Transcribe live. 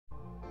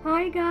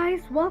Hi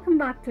guys, welcome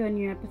back to a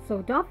new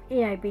episode of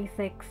AI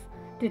Basics.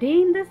 Today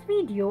in this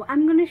video,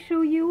 I'm going to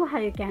show you how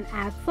you can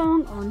add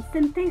song on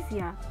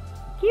Synthesia.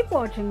 Keep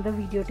watching the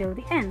video till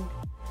the end.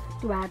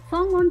 To add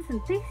song on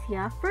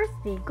Synthesia,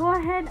 firstly go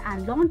ahead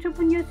and launch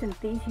open your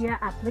Synthesia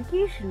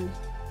application.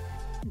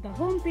 The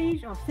home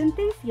page of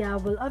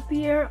Synthesia will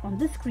appear on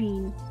the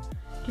screen.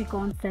 Click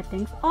on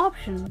Settings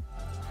option.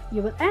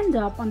 You will end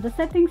up on the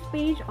settings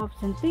page of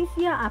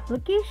Synthesia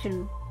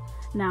application.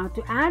 Now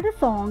to add a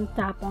song,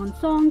 tap on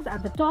Songs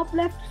at the top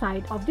left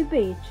side of the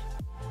page.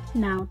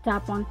 Now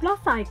tap on plus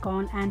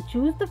icon and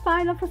choose the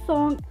file of a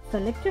song,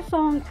 select your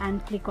song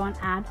and click on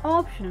Add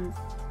option.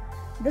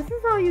 This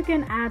is how you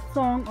can add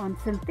song on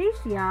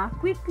Synthesia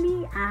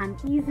quickly and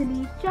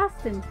easily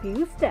just in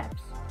few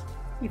steps.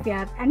 If you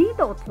have any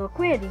thoughts or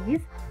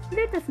queries,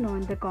 let us know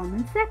in the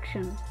comment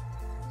section.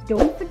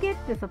 Don't forget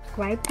to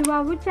subscribe to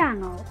our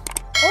channel.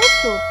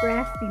 Also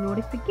press the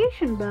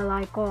notification bell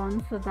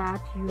icon so that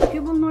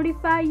YouTube will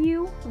notify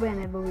you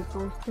whenever we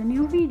post a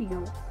new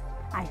video.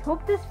 I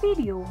hope this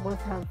video was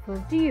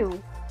helpful to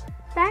you.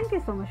 Thank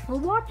you so much for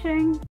watching.